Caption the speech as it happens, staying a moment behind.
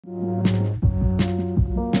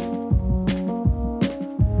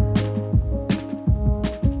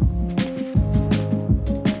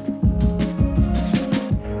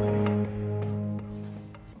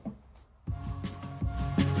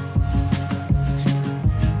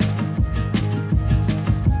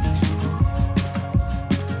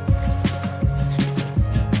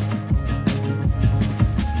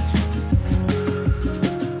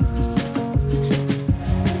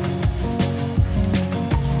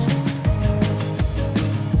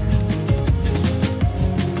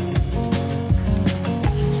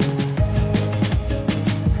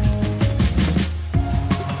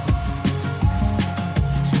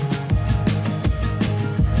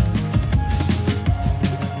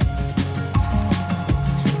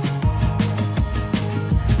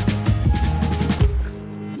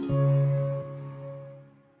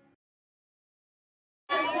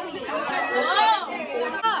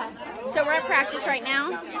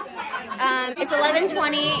It's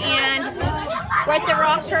 11:20 and we're at the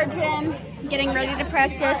Rockford gym getting ready to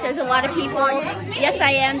practice. There's a lot of people. Yes,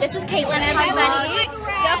 I am. This is Caitlin, everybody.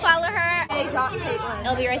 Go follow her. Caitlin.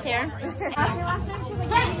 It'll be right there.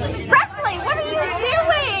 Presley, what are you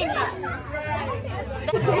doing?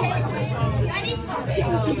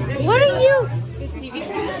 What are you? The TV's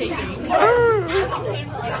shaking.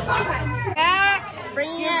 Back.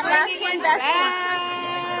 Bringing it. Last one, best one.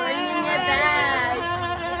 Bringing it back.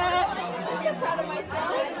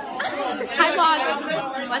 Hi vlog.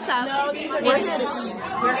 What's up?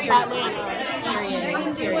 We're at Atlanta. Period.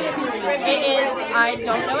 It is, I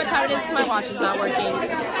don't know what time it is because my watch is not working.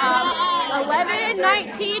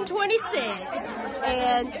 11:19:26.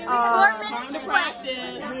 And 4 minutes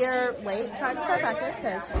we're late trying to start practice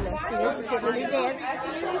because seniors is getting a new dance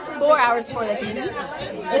 4 hours before the TV.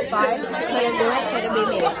 It's fine. Couldn't do it. Couldn't be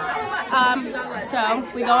me. So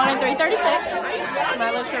we go on at 3:36.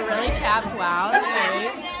 My lips are really chapped. Wow, that's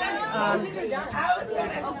great.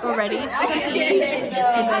 We're ready to compete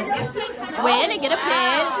and just win and get a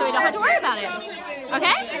pin so we don't have to worry about it.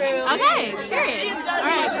 Okay? Okay. Period. All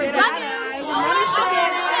right. Love you.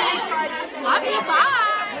 Love you.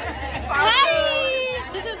 Bye. Hi.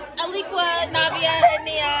 This is Aliqua, Navia, and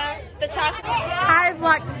the chocolate. Hi,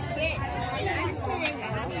 vlog.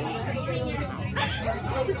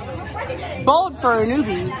 Bold for a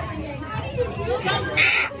newbie.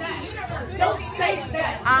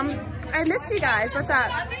 I missed you guys. What's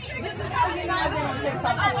up?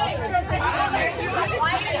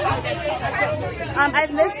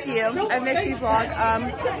 I've missed you. I've missed you, vlog.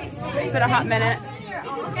 It's been a hot minute.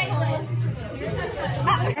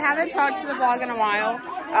 I haven't talked to the vlog in a while.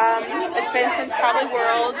 It's been since probably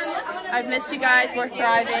Worlds. I've missed you guys. We're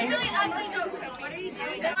thriving.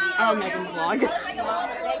 Oh, Meghan's vlog.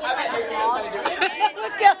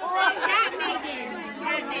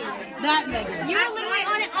 That Meghan. You were literally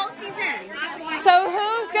on it all season. So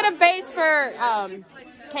who's gonna base for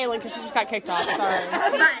Kaylin because she just got kicked off? Sorry.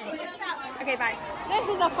 Okay, bye. This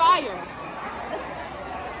is a fire.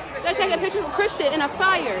 Let's take a picture of Christian in a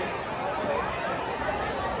fire.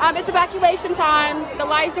 It's evacuation time. The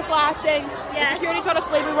lights are flashing. Yes. The security told us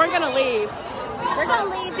to leave. We weren't gonna leave. We're gonna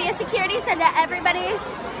leave because security said that everybody.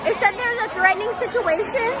 It said there's a threatening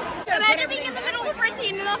situation. Imagine being in the middle of a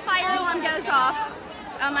routine and a fire alarm goes off.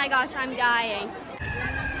 Oh my gosh, I'm dying.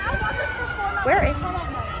 Where is it?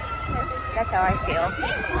 That's how I feel.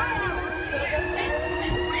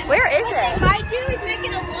 Where is it? My dude is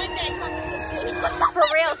making a one-day competition. For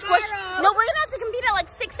real, squish. No, we're gonna have to compete at like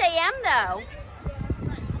 6 a.m. though.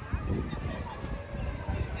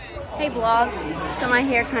 Hey vlog. So my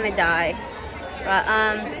hair kind of dyed. But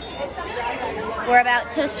we're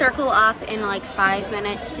about to circle up in like 5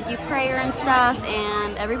 minutes to do prayer and stuff,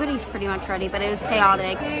 and everybody's pretty much ready, but it was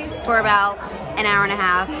chaotic for about an hour and a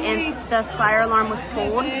half, and the fire alarm was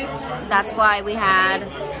pulled. That's why we had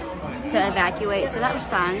to evacuate, so that was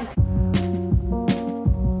fun.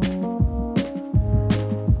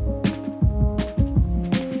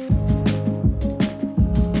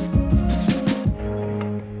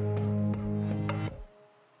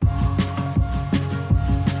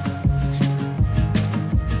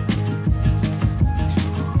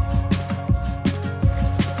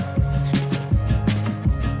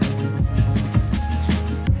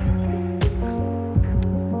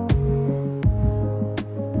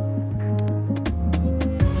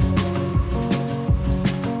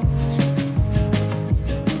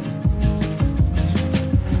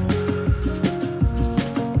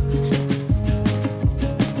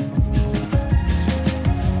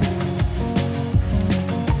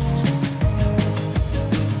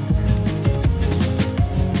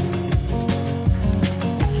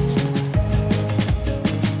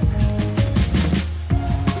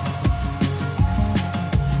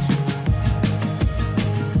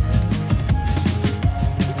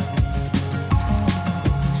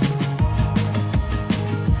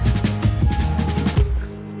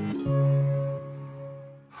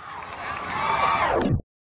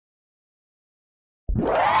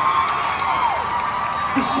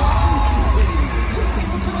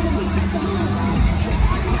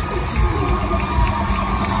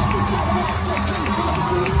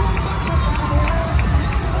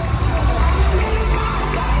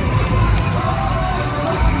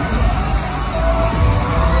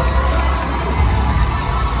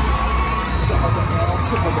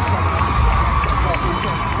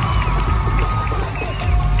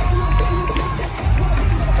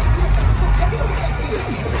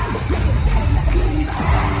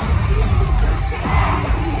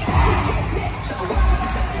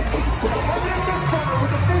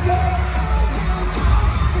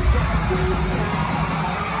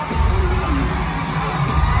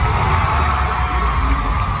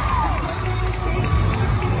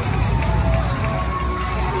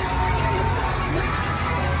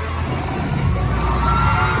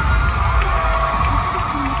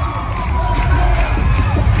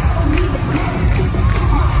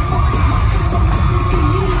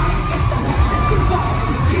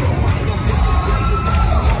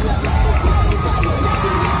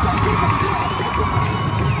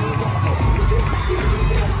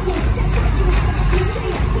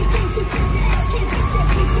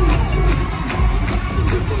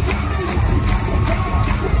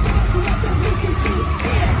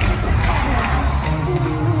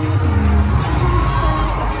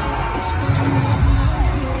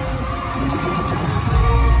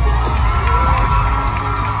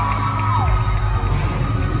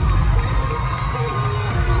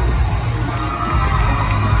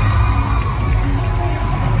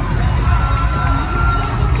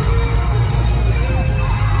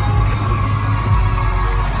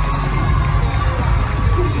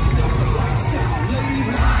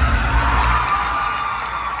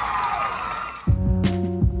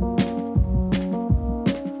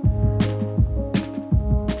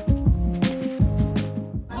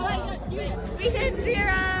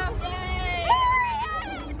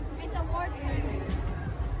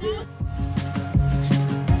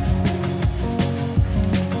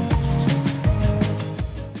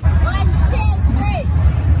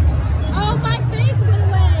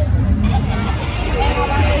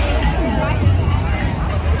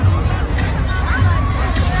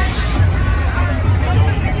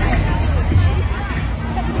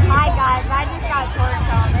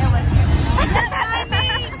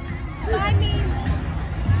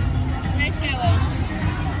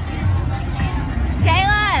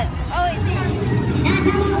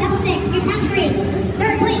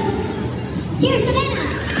 Cheers, Savannah.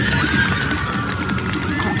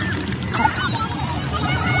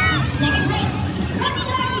 Second place, Rocky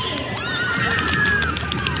Archie.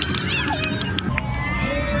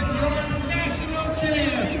 And your national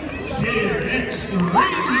champ, Cheer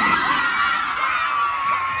Extreme.